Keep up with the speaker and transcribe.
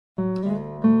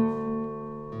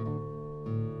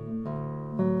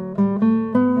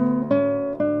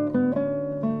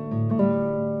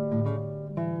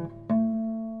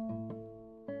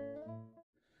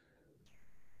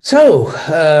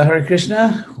Hare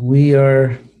Krishna, we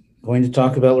are going to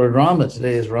talk about Lord Rama.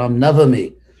 Today is Ram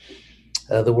Navami.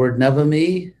 The word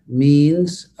Navami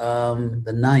means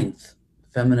the ninth,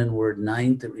 feminine word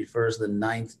ninth. It refers to the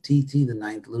ninth Tithi, the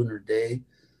ninth lunar day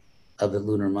of the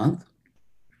lunar month.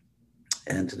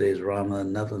 And today is Rama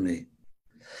Navami.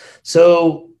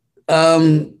 So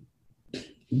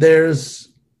there's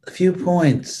a few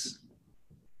points,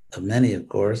 many of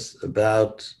course,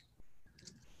 about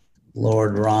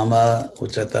Lord Rama,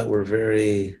 which I thought were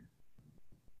very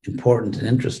important and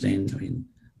interesting. I mean,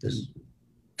 there's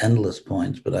endless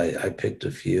points, but I picked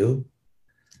a few.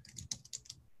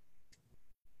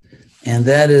 And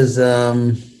that is,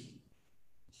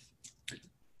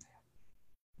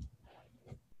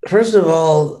 first of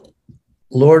all,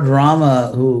 Lord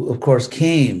Rama, who of course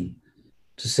came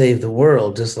to save the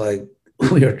world, just like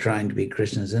we are trying to be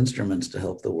Krishna's instruments to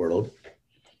help the world.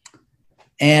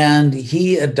 And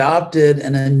he adopted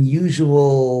an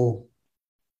unusual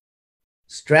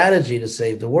strategy to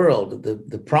save the world.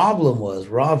 The problem was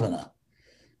Ravana,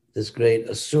 this great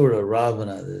Asura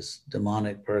Ravana, this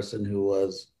demonic person who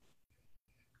was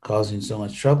causing so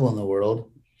much trouble in the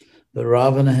world. But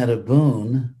Ravana had a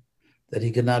boon that he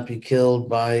could not be killed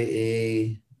by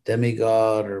a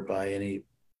demigod or by any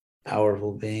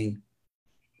powerful being.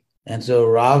 And so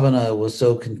Ravana was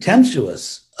so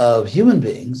contemptuous of human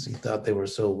beings, he thought they were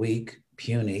so weak,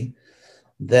 puny,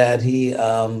 that he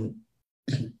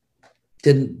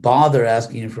didn't bother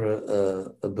asking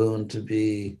for a boon to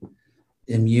be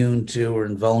immune to or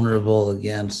invulnerable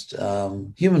against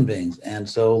human beings. And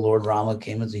so Lord Rama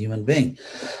came as a human being.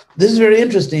 This is very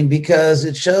interesting because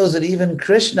it shows that even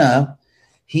Krishna,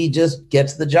 he just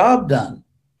gets the job done.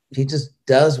 He just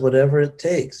does whatever it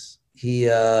takes. He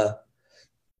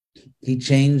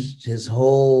changed his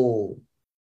whole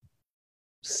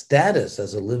status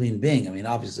as a living being. I mean,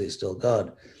 obviously he's still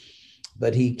God,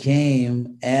 but he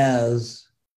came as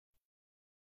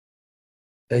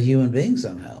a human being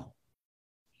somehow,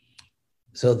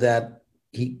 so that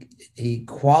he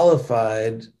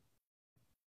qualified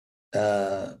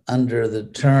under the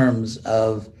terms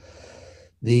of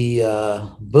the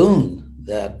boon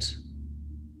that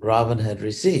Ravana had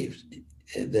received,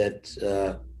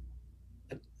 that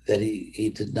he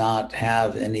did not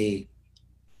have any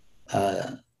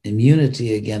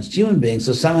immunity against human beings.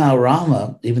 So somehow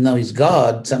Rama, even though he's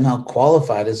God, somehow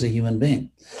qualified as a human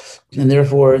being. And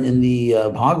therefore in the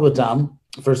Bhagavatam,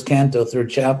 first canto, third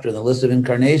chapter, in the list of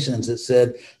incarnations, it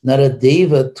said,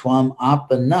 Naradeva Tvam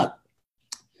Apanat,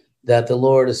 that the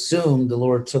Lord assumed, the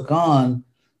Lord took on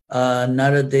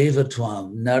Naradeva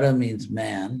Tvam. Nara means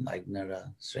man, like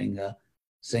Nara Singha,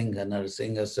 Nara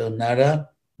Singha. So Nara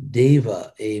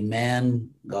Deva, a man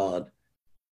god.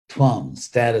 Tvam,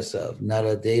 status of.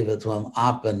 Nara Deva Tvam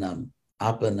Apanam.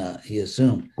 Apana, he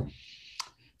assumed.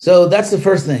 So that's the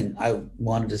first thing I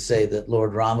wanted to say, that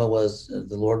Lord Rama was,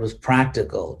 the Lord was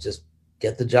practical. Just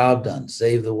get the job done,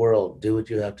 save the world, do what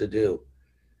you have to do.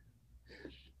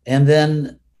 And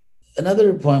then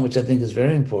another point, which I think is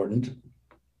very important,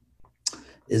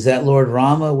 is that Lord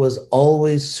Rama was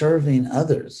always serving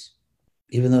others,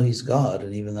 even though he's God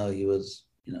and even though he was,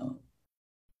 an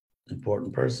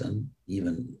important person,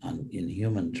 even in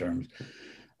human terms,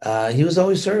 he was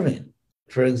always serving.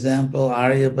 For example,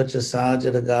 Arya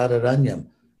Bachasaja Aranyam.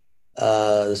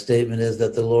 The statement is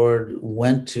that the Lord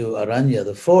went to Aranya,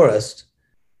 the forest,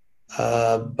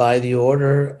 by the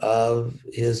order of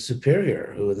his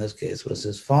superior, who in this case was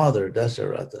his father,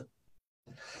 Dasharatha.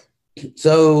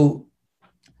 So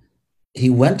he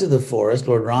went to the forest,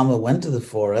 Lord Rama went to the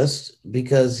forest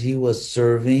because he was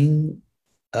serving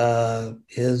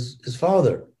his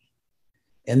father.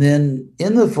 And then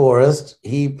in the forest,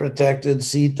 he protected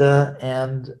Sita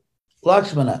and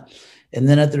Lakshmana. And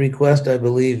then at the request, I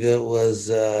believe it was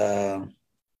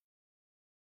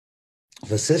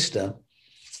Vasishta,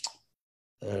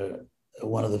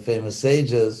 one of the famous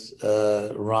sages,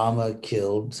 Rama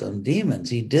killed some demons.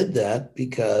 He did that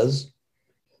because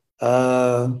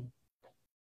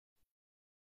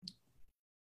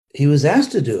he was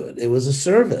asked to do it. It was a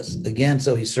service. Again,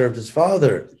 so he served his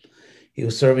father. He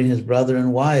was serving his brother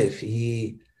and wife.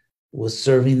 He was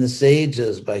serving the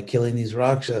sages by killing these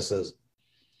Rakshasas.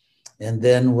 And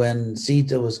then when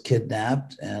Sita was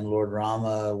kidnapped and Lord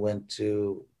Rama went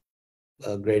to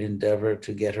a great endeavor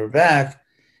to get her back,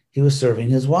 he was serving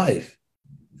his wife.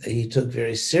 He took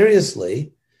very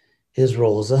seriously his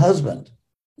role as a husband,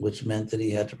 which meant that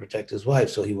he had to protect his wife.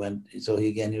 So he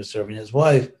was serving his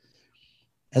wife.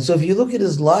 And so if you look at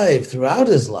his life, throughout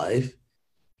his life,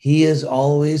 he is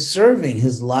always serving.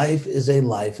 His life is a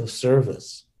life of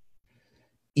service.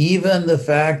 Even the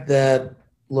fact that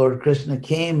Lord Krishna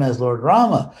came as Lord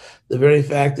Rama, the very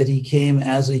fact that he came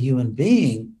as a human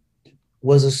being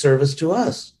was a service to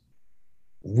us.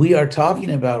 We are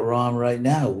talking about Ram right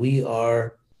now. We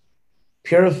are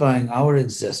purifying our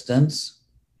existence.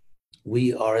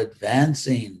 We are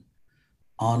advancing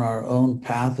on our own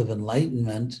path of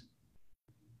enlightenment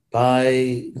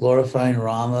by glorifying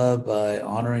Rama, by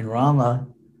honoring Rama.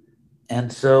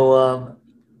 And so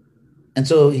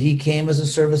he came as a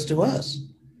service to us.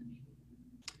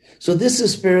 So this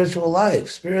is spiritual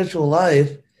life. Spiritual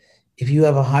life, if you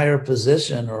have a higher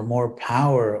position or more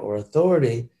power or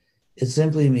authority, it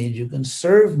simply means you can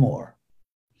serve more.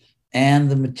 And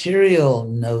the material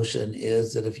notion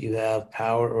is that if you have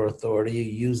power or authority, you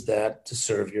use that to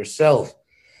serve yourself,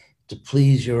 to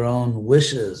please your own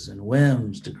wishes and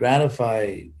whims, to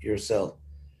gratify yourself.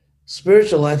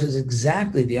 Spiritual life is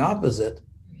exactly the opposite.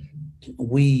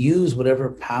 We use whatever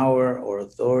power or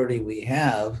authority we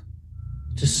have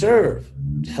to serve,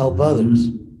 to help others.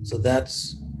 So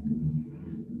that's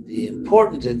the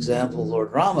important example,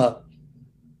 Lord Rama.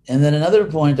 And then another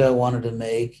point I wanted to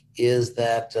make is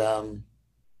that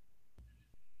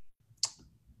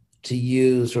to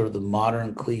use sort of the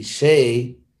modern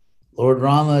cliche, Lord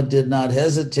Rama did not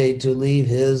hesitate to leave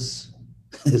his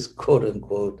quote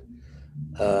unquote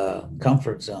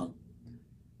comfort zone.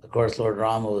 Of course, Lord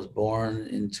Rama was born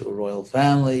into a royal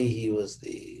family. He was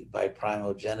the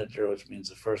biprimogenitor, which means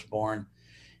the firstborn.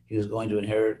 He was going to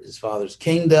inherit his father's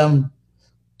kingdom.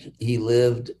 He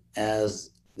lived, as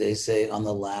they say, on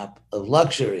the lap of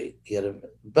luxury.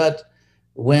 But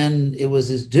when it was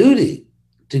his duty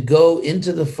to go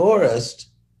into the forest,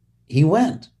 he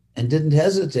went and didn't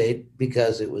hesitate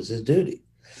because it was his duty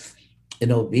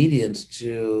in obedience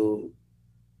to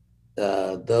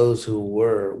those who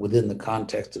were within the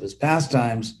context of his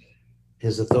pastimes,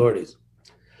 his authorities.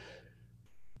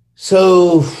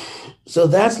 So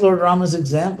that's Lord Rama's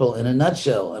example in a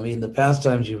nutshell. I mean, the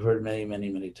pastimes you've heard many, many,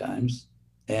 many times,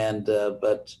 and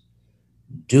but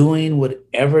doing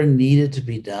whatever needed to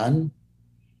be done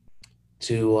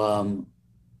to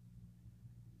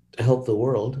help the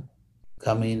world,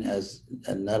 coming as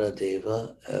a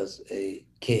Naradeva, as a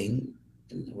king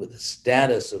with the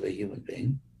status of a human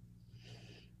being.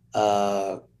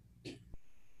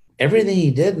 Everything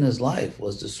he did in his life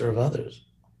was to serve others.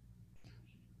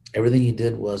 Everything he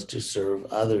did was to serve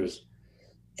others.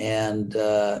 And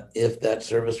if that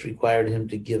service required him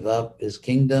to give up his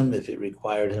kingdom, if it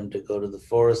required him to go to the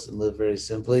forest and live very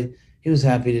simply, he was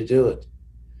happy to do it.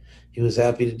 He was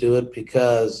happy to do it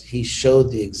because he showed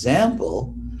the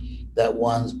example that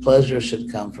one's pleasure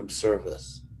should come from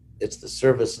service. It's the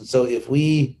service. And so if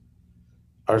we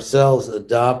ourselves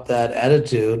adopt that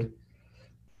attitude,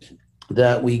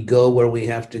 that we go where we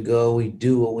have to go, we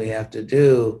do what we have to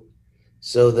do,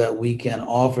 so that we can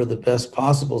offer the best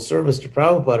possible service to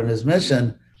Prabhupada and his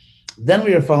mission, then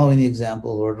we are following the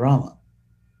example of Lord Rama.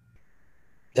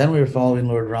 Then we are following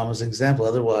Lord Rama's example.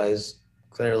 Otherwise,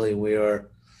 clearly we are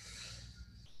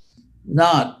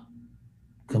not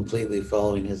completely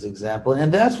following his example.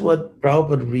 And that's what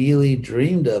Prabhupada really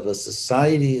dreamed of, a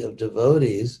society of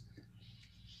devotees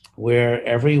where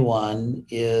everyone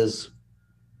is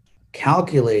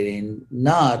calculating,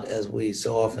 not as we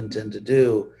so often tend to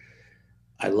do,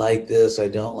 I like this, I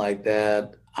don't like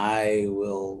that,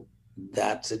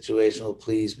 that situation will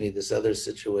please me, this other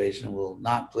situation will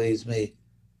not please me.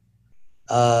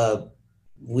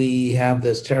 We have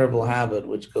this terrible habit,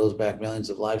 which goes back millions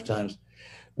of lifetimes.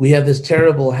 We have this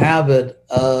terrible habit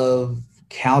of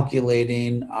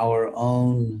calculating our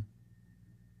own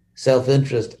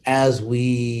self-interest as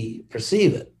we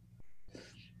perceive it.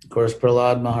 Of course,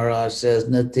 Prahlad Maharaj says,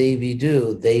 Nate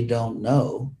vidu, they don't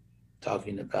know,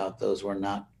 talking about those who are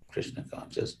not Krishna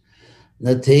conscious.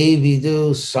 Nate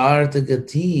vidu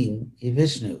sartagatim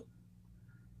Vishnu.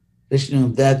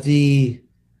 Vishnu,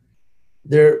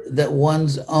 that one's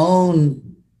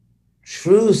own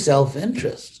true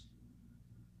self-interest,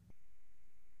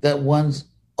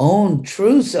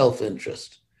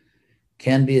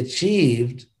 can be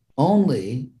achieved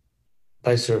only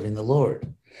by serving the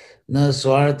Lord. Na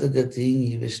swartha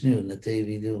gati Vishnu nate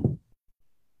vidu.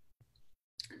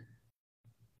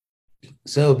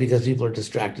 So, because people are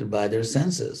distracted by their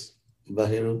senses,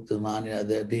 bahiruktamanya,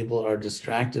 that people are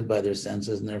distracted by their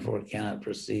senses and therefore cannot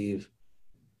perceive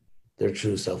their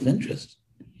true self-interest.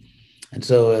 And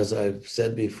so, as I've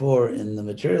said before, in the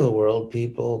material world,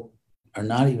 people are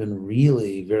not even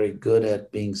really very good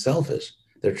at being selfish.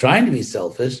 They're trying to be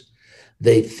selfish.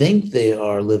 They think they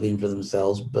are living for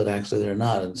themselves, but actually they're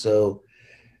not. And so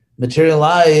material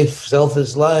life,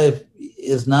 selfish life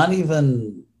is not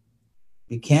even,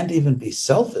 you can't even be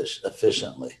selfish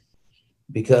efficiently.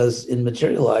 Because in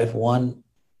material life, no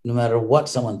matter what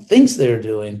someone thinks they're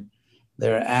doing,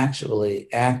 they're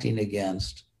actually acting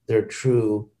against their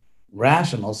true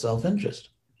rational self-interest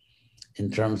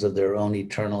in terms of their own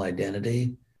eternal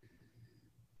identity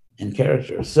and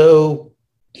character. So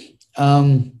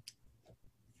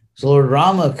Lord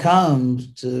Rama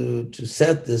comes to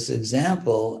set this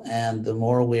example, and the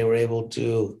more we are able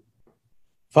to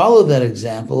follow that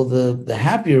example, the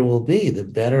happier we'll be, the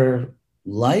better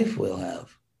life we'll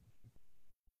have.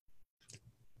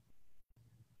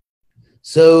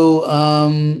 So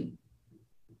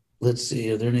let's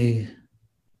see, are there any?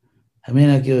 I may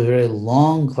not give a very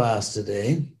long class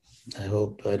today. I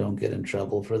hope I don't get in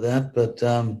trouble for that, but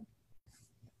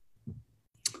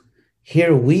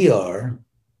here we are.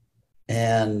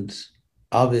 And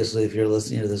obviously, if you're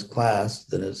listening to this class,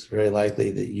 then it's very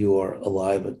likely that you are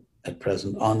alive at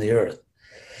present on the earth.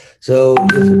 So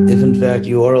if in fact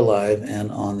you are alive and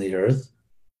on the earth,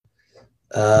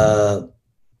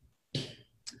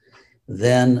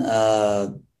 then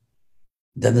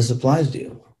this applies to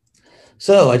you.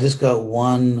 So I just got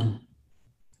one.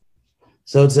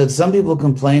 So it said, some people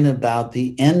complain about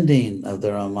the ending of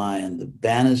the Ramayana, the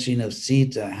banishing of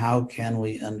Sita. How can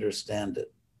we understand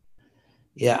it?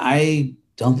 Yeah, I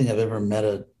don't think I've ever met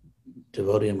a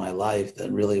devotee in my life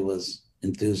that really was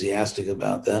enthusiastic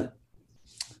about that.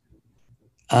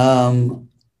 I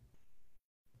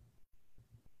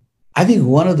think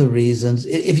one of the reasons,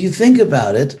 if you think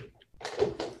about it,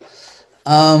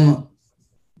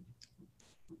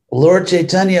 Lord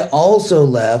Chaitanya also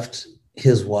left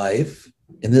his wife.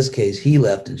 In this case, he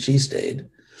left and she stayed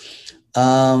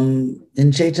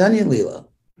in Chaitanya Leela.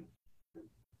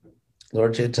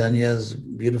 Lord Chaitanya's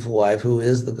beautiful wife, who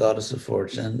is the goddess of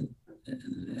fortune,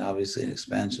 obviously an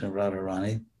expansion of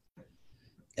Radharani,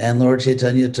 and Lord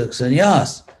Chaitanya took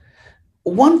sannyas.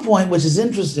 One point which is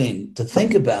interesting to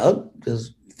think about,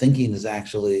 because thinking is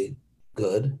actually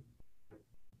good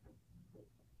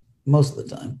most of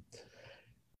the time,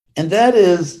 and that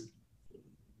is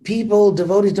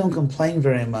devotees don't complain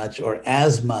very much or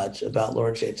as much about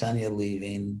Lord Chaitanya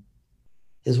leaving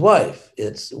his wife.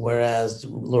 Whereas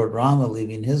Lord Rama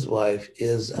leaving his wife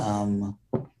is, I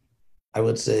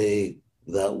would say,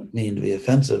 that mean to be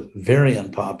offensive, very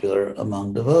unpopular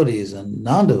among devotees and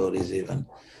non-devotees even.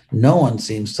 No one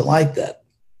seems to like that.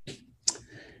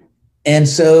 And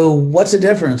so what's the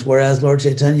difference? Whereas Lord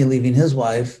Chaitanya leaving his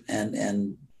wife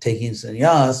and taking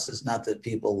sannyas, it's not that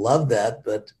people love that,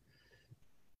 but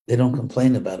they don't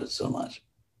complain about it so much.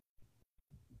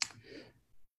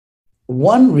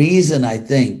 One reason, I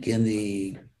think, in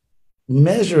the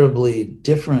measurably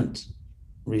different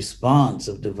response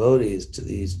of devotees to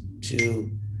these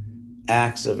two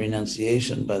acts of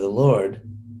renunciation by the Lord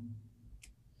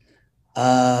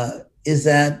is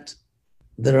that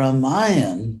the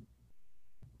Ramayana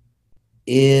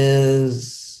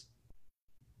is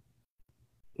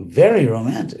very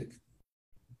romantic.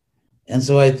 And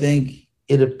so I think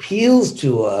it appeals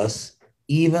to us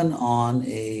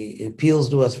it appeals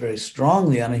to us very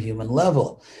strongly on a human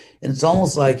level. And it's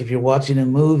almost like if you're watching a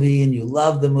movie and you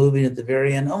love the movie, and at the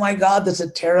very end, oh my God, that's a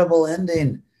terrible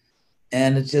ending.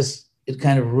 And it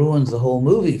kind of ruins the whole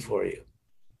movie for you.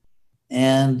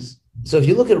 And so if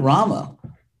you look at Rama,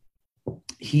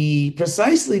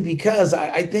 precisely because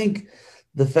I think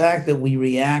the fact that we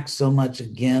react so much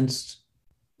against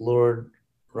Lord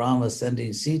Rama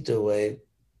sending Sita away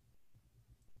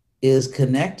is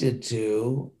connected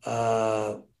to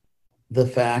the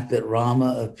fact that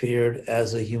Rama appeared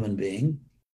as a human being,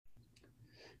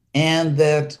 and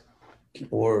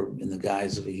or in the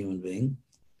guise of a human being,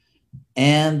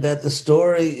 and that the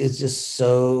story is just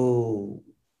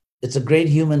it's a great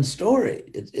human story.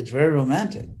 It's very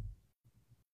romantic.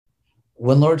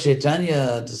 When Lord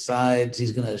Chaitanya decides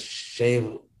he's going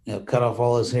to cut off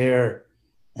all his hair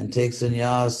and take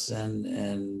sannyas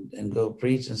and go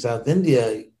preach in South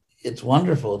India, it's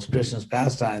wonderful. It's Krishna's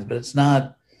pastimes, but it's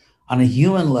not, on a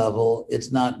human level,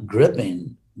 it's not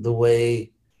gripping the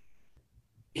way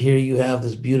here you have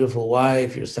this beautiful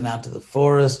wife, you're sent out to the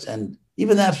forest, and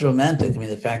even that's romantic. I mean,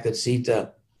 the fact that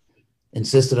Sita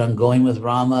insisted on going with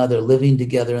Rama, they're living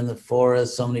together in the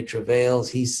forest, so many travails,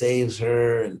 he saves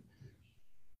her and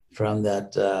from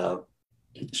that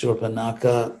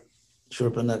Shurpanaka,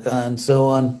 and so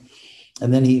on.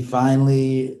 And then he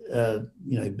finally,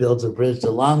 he builds a bridge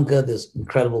to Lanka. This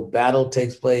incredible battle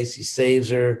takes place. He saves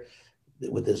her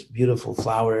with this beautiful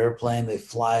flower airplane. They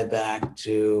fly back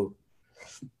to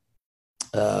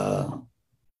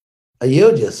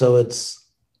Ayodhya. So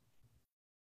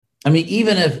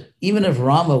even if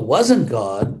Rama wasn't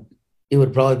God, it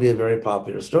would probably be a very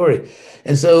popular story.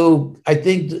 And so I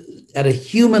think at a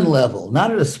human level,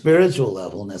 not at a spiritual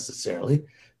level necessarily,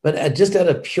 but just at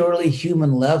a purely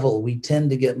human level, we tend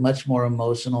to get much more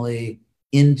emotionally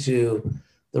into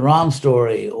the Ram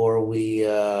story, or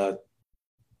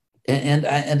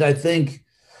I think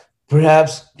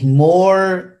perhaps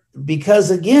more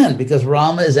because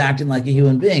Rama is acting like a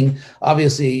human being,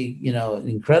 obviously, an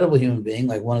incredible human being,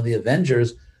 like one of the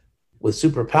Avengers with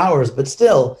superpowers, but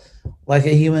still like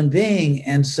a human being.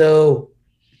 And so,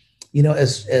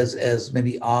 as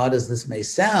maybe odd as this may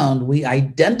sound, we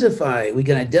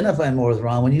can identify more with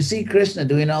Rama. When you see Krishna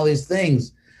doing all these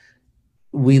things,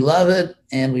 we love it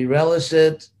and we relish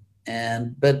it,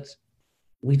 but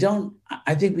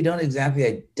I think we don't exactly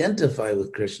identify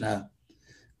with Krishna,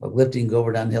 like lifting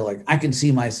Govardhan Hill. Like I can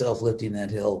see myself lifting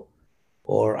that hill,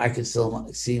 or I could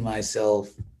still see myself,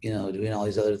 doing all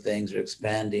these other things, or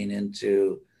expanding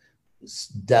into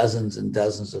dozens and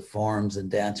dozens of forms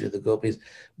and dancing with the gopis.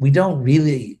 We don't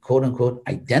really, quote unquote,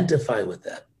 identify with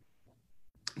that.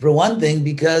 For one thing,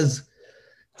 because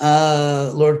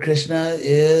Lord Krishna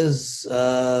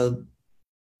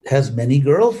has many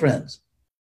girlfriends.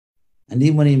 And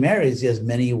even when he marries, he has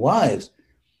many wives.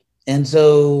 And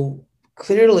so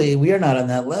clearly we are not on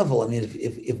that level. I mean,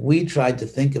 if we tried to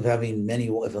think of having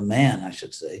if a man, I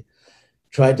should say,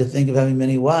 tried to think of having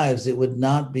many wives, it would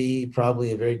not be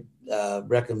probably a very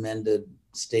recommended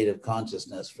state of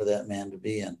consciousness for that man to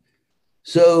be in.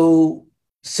 So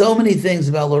many things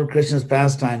about Lord Krishna's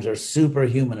pastimes are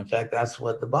superhuman. In fact, that's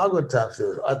what the Bhagavatam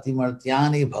says. Ati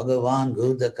Martyani Bhagavan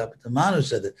Guda Kapitamanu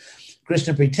said that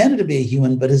Krishna pretended to be a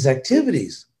human, but his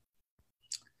activities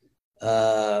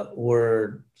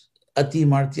were Ati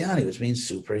Martyani, which means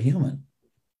superhuman.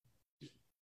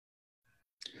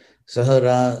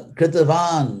 Sahara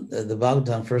Kritavan, the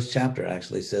Bhagavatam first chapter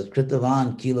actually says,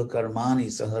 Kritavan Kilo Karmani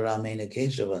Sahara Mena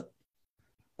Keshava.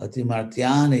 Ati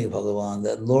Martyani Bhagavan,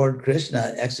 that Lord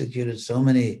Krishna executed so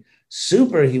many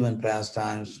superhuman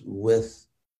pastimes with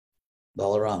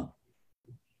Balaram.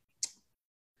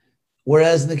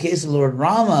 Whereas in the case of Lord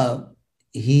Rama,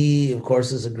 he, of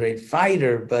course, is a great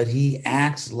fighter, but he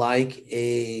acts like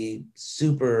a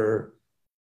superhuman.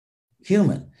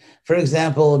 For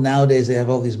example, nowadays they have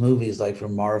all these movies like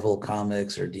from Marvel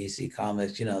Comics or DC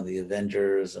Comics, the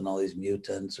Avengers and all these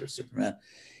mutants or Superman.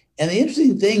 And the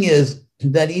interesting thing is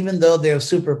that even though they have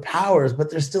superpowers, but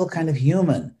they're still kind of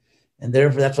human. And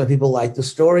therefore, that's why people like the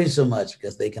stories so much,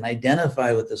 because they can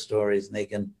identify with the stories and they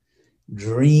can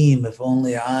dream, if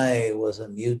only I was a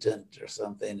mutant or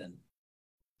something. And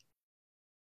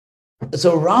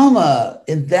so Rama,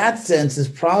 in that sense, is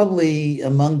probably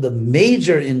among the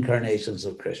major incarnations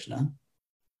of Krishna,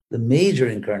 the major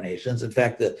incarnations. In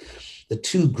fact, the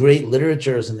two great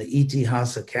literatures in the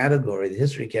Itihasa category, the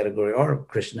history category, are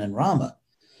Krishna and Rama,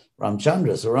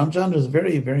 Ramchandra. So Ramchandra is a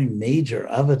very, very major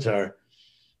avatar,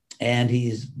 and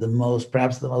he's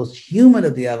perhaps the most human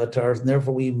of the avatars, and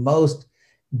therefore we most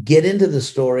get into the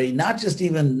story, not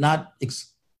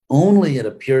only at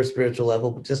a pure spiritual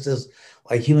level, but just as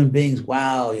like human beings.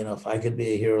 Wow, if I could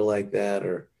be a hero like that,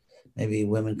 or maybe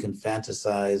women can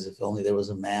fantasize if only there was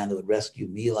a man that would rescue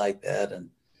me like that and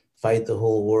fight the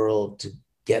whole world to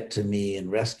get to me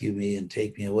and rescue me and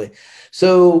take me away.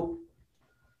 So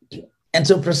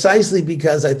precisely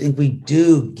because I think we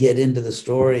do get into the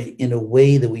story in a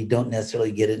way that we don't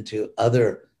necessarily get into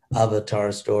other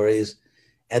avatar stories,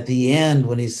 at the end,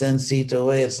 when he sends Sita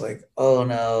away, it's like, oh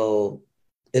no,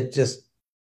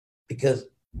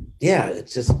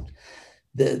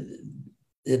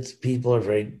 people are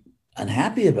very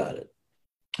unhappy about it.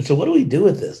 So what do we do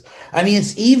with this? I mean,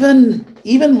 it's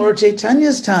even Lord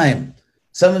Chaitanya's time,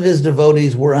 some of his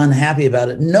devotees were unhappy about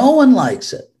it. No one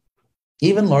likes it.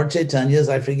 Even Lord Chaitanya's,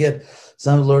 I forget,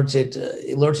 Lord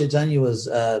Chaitanya was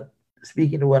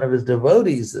speaking to one of his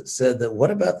devotees that said that,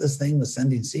 what about this thing with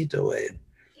sending Sita away?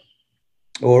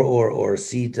 Or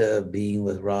Sita being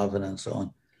with Ravana and so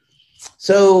on.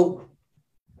 So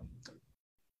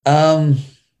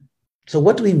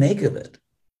what do we make of it?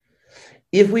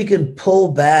 If we can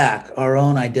pull back our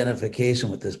own identification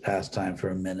with this pastime for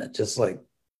a minute, just like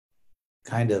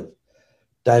kind of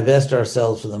divest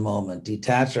ourselves for the moment,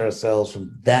 detach ourselves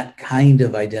from that kind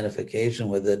of identification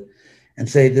with it, and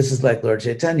say, this is like Lord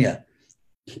Chaitanya.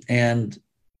 And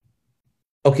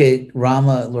okay,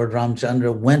 Lord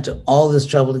Ramchandra went to all this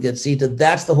trouble to get Sita.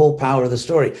 That's the whole power of the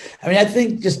story. I mean, I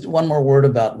think just one more word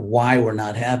about why we're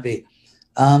not happy.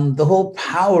 The whole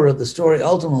power of the story,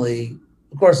 ultimately,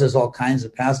 of course, there's all kinds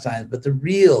of pastimes, but the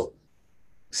real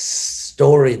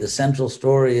story, the central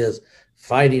story, is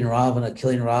fighting Ravana,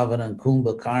 killing Ravana and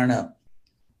Kumbhakarna,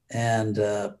 And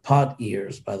pot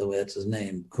ears, by the way, that's his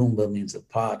name. Kumbha means a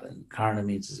pot, and Karna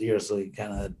means his ear, so he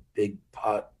kind of had big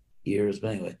pot ears.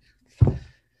 But anyway,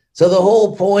 so the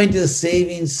whole point is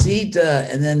saving Sita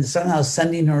and then somehow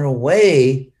sending her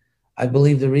away. I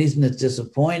believe the reason it's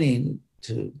disappointing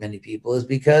to many people is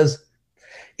because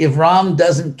if Ram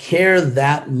doesn't care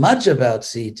that much about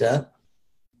Sita,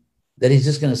 that he's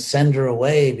just going to send her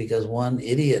away because one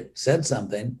idiot said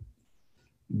something,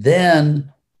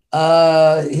 then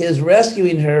his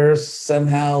rescuing her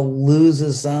somehow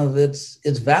loses some of its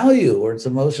value or its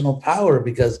emotional power,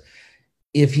 because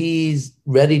if he's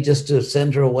ready just to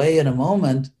send her away in a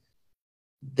moment,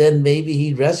 then maybe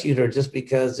he rescued her just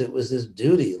because it was his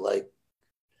duty. Like,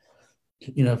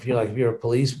 you know, if you're a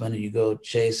policeman and you go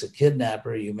chase a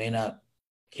kidnapper, you may not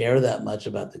care that much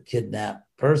about the kidnapped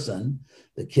person,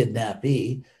 the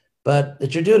kidnappee, but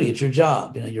it's your duty, it's your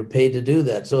job. You know, you're paid to do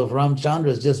that. So if Ramchandra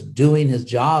is just doing his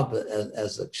job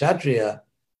as a Kshatriya,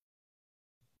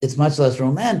 it's much less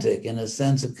romantic. In a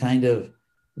sense, it kind of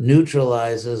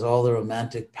neutralizes all the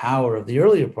romantic power of the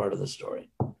earlier part of the story.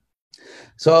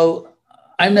 So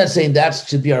I'm not saying that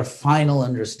should be our final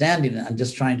understanding. I'm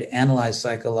just trying to analyze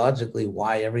psychologically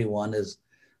why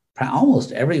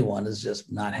almost everyone is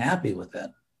just not happy with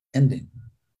that ending.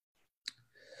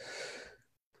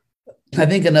 I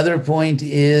think another point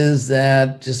is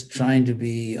that, just trying to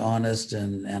be honest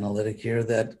and analytic here,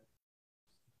 that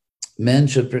men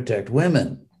should protect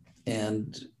women.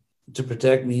 And to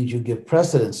protect means you give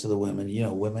precedence to the women. You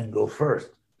know, women go first,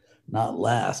 not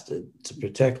last. To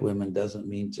protect women doesn't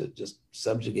mean to just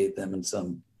subjugate them in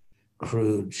some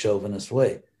crude chauvinist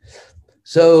way.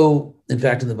 So, in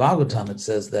fact, in the Bhagavatam, it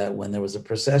says that when there was a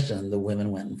procession, the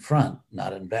women went in front,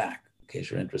 not in back. In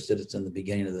case you're interested, it's in the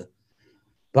beginning of the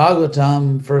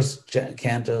Bhagavatam, first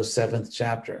canto, 7th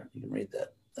chapter. You can read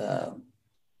that.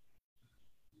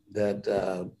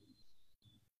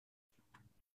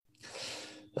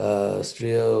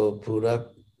 Strio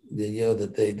Purak,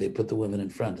 that they put the women in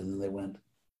front and then they went.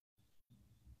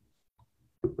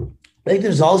 I think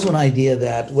there's also an idea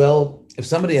that, well, if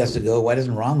somebody has to go, why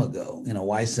doesn't Rama go? You know,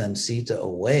 why send Sita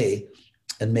away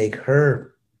and make her?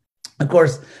 Of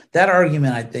course, that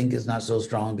argument, I think, is not so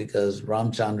strong because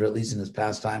Ramchandra, at least in his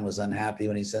pastime, was unhappy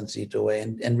when he sent Sita away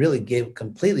and really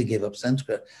completely gave up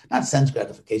not sense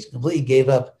gratification, completely gave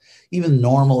up even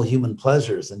normal human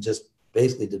pleasures and just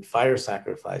basically did fire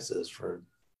sacrifices for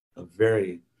a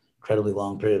very incredibly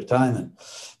long period of time. And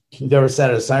if you've ever sat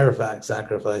at a fire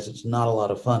sacrifice, it's not a lot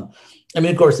of fun. I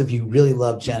mean, of course, if you really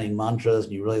love chanting mantras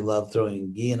and you really love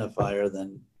throwing ghee in a fire,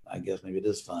 then I guess maybe it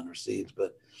is fun, or seeds.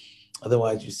 But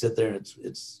otherwise, you sit there and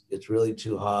it's really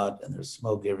too hot and there's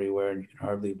smoke everywhere and you can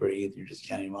hardly breathe. You're just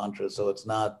chanting mantras. So it's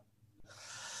not,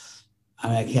 I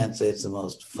mean, I can't say it's the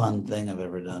most fun thing I've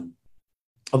ever done.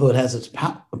 Although it has its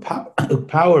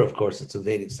power, of course, it's a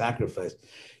Vedic sacrifice,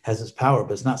 has its power,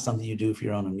 but it's not something you do for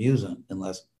your own amusement,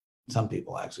 unless some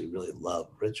people actually really love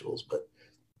rituals. But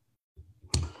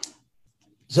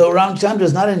so Ramchandra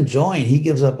is not enjoying, he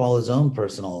gives up all his own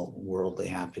personal worldly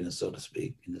happiness, so to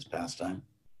speak, in his pastime.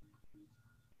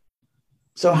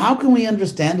 So how can we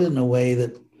understand it in a way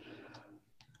that,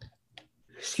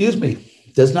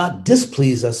 does not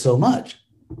displease us so much?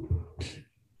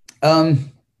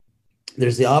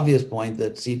 There's the obvious point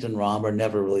that Sita and Ram are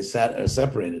never really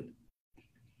separated.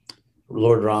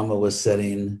 Lord Rama was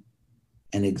setting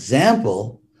an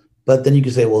example, but then you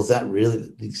could say, well, is that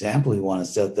really the example you want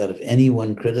to set, that if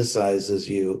anyone criticizes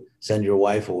you, send your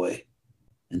wife away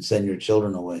and send your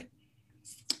children away?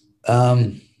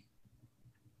 I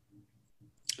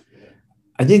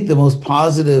think the most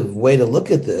positive way to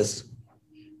look at this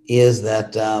is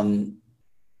that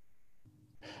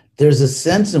there's a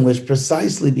sense in which,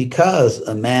 precisely because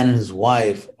a man and his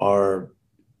wife are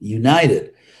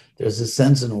united, there's a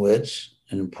sense in which,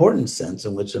 an important sense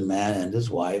in which, a man and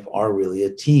his wife are really a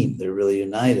team. They're really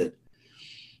united.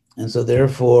 And so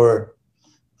therefore,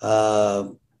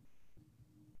 Lord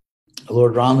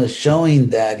Rama is showing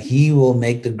that he will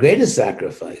make the greatest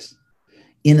sacrifice.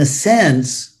 In a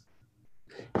sense,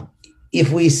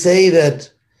 if we say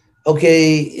that,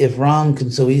 okay, if Ram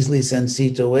can so easily send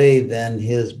Sita away, then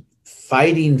his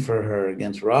fighting for her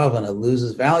against Ravana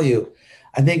loses value.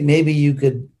 I think maybe you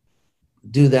could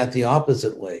do that the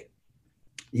opposite way.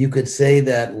 You could say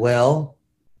that, well,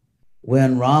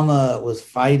 when Rama was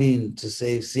fighting to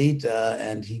save Sita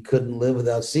and he couldn't live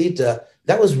without Sita,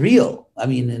 that was real. I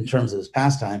mean, in terms of his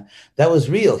pastime, that was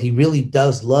real. He really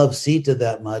does love Sita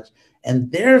that much.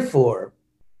 And therefore,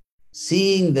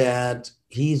 seeing that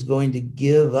he's going to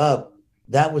give up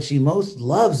that which he most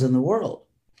loves in the world,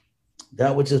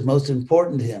 that which is most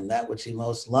important to him, that which he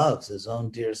most loves, his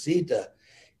own dear Sita,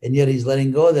 And yet he's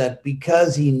letting go of that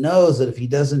because he knows that if he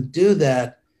doesn't do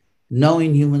that,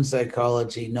 knowing human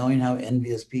psychology, knowing how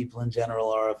envious people in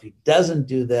general are, if he doesn't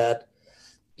do that,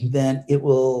 then it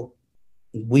will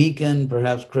weaken,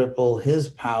 perhaps cripple his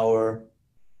power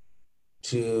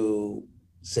to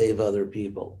save other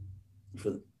people,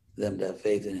 for them to have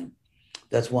faith in him.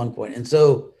 That's one point. And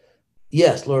so,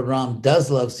 yes, Lord Ram does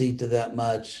love Sita that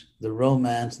much. The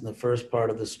romance in the first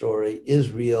part of the story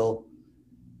is real.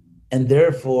 And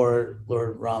therefore,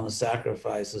 Lord Rama's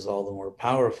sacrifice is all the more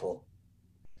powerful.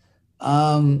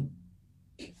 I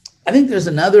think there's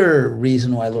another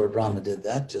reason why Lord Rama did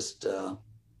that, just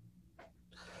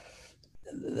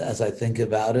as I think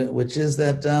about it, which is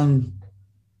that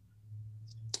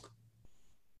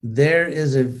there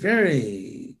is a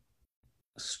very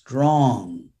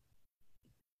strong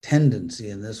tendency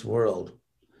in this world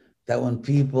that when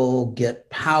people get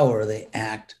power, they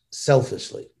act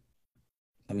selfishly.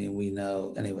 I mean, we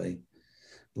know, anyway,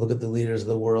 look at the leaders of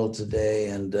the world today,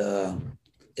 and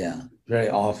very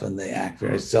often they act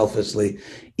very selfishly,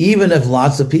 even if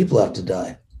lots of people have to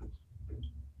die.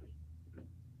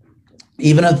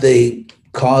 Even if they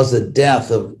cause the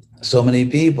death of so many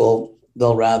people, they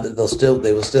will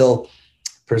still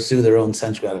pursue their own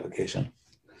sense gratification.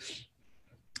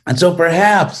 And so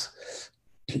perhaps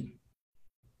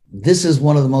this is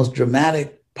one of the most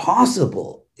dramatic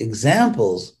possible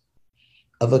examples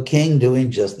of a king doing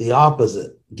just the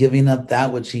opposite, giving up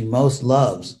that which he most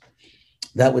loves,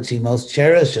 that which he most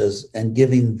cherishes, and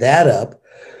giving that up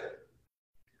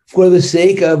for the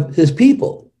sake of his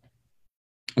people.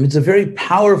 I mean, it's a very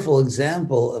powerful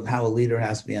example of how a leader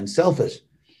has to be unselfish.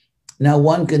 Now,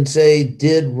 one can say,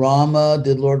 did Lord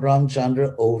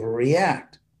Ramchandra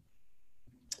overreact?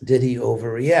 Did he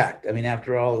overreact? I mean,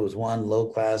 after all, it was one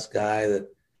low-class guy that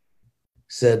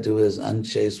said to his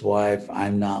unchaste wife,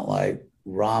 I'm not like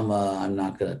Rama, I'm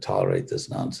not going to tolerate this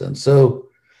nonsense. So,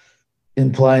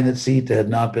 implying that Sita had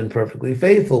not been perfectly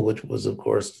faithful, which was, of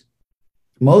course,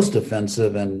 most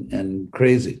offensive and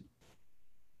crazy.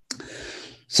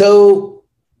 So,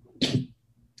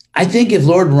 I think if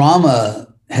Lord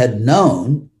Rama had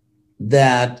known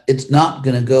that it's not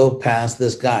going to go past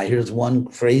this guy, here's one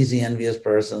crazy, envious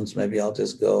person, so maybe I'll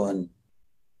just go and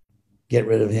get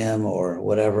rid of him or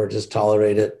whatever, just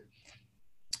tolerate it.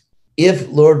 If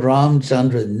Lord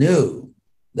Ramchandra knew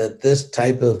that this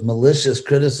type of malicious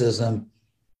criticism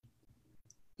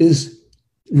is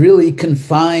really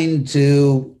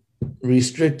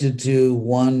restricted to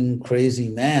one crazy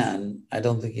man, I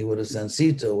don't think he would have sent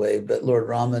Sita away. But Lord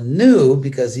Rama knew,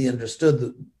 because he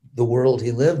understood the world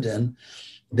he lived in,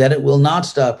 that it will not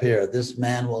stop here. This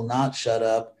man will not shut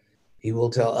up. He will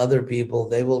tell other people,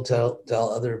 they will tell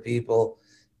other people,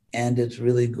 and it's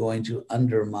really going to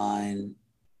undermine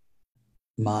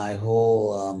my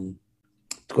whole,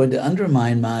 it's going to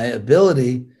undermine my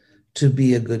ability to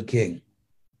be a good king.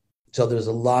 So there's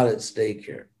a lot at stake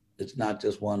here. It's not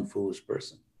just one foolish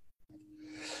person.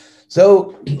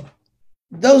 So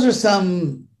those are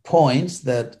some points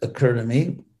that occur to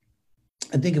me.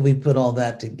 I think if we put all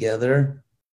that together,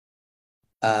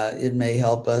 it may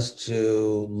help us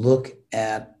to look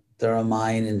at the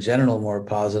Ramayana in general more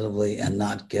positively and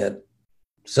not get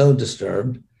so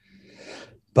disturbed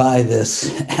by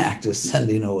this act of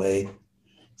sending away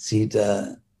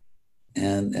Sita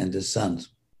and his sons.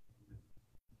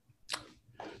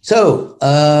 So,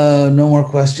 no more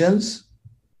questions.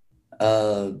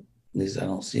 At least I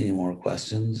don't see any more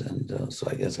questions. And so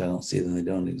I guess I don't see them. They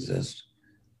don't exist.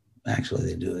 Actually,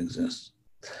 they do exist.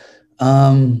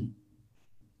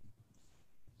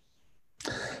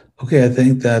 Okay, I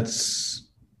think that's,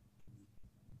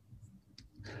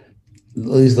 at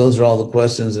least those are all the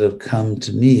questions that have come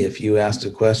to me. If you asked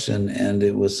a question and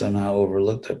it was somehow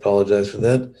overlooked, I apologize for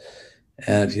that.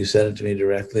 And if you send it to me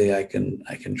directly, I can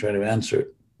try to answer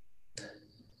it.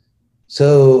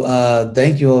 So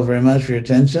thank you all very much for your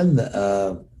attention.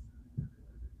 I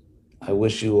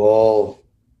wish you all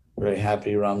very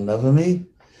happy Ram Navami.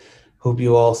 Hope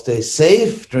you all stay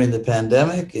safe during the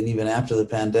pandemic, and even after the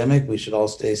pandemic, we should all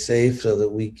stay safe so that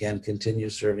we can continue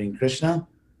serving Krishna.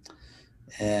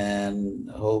 And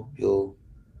hope we'll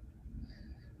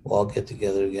all get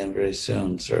together again very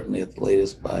soon, certainly at the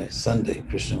latest by Sunday,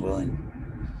 Krishna willing.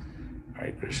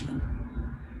 Hare Krishna.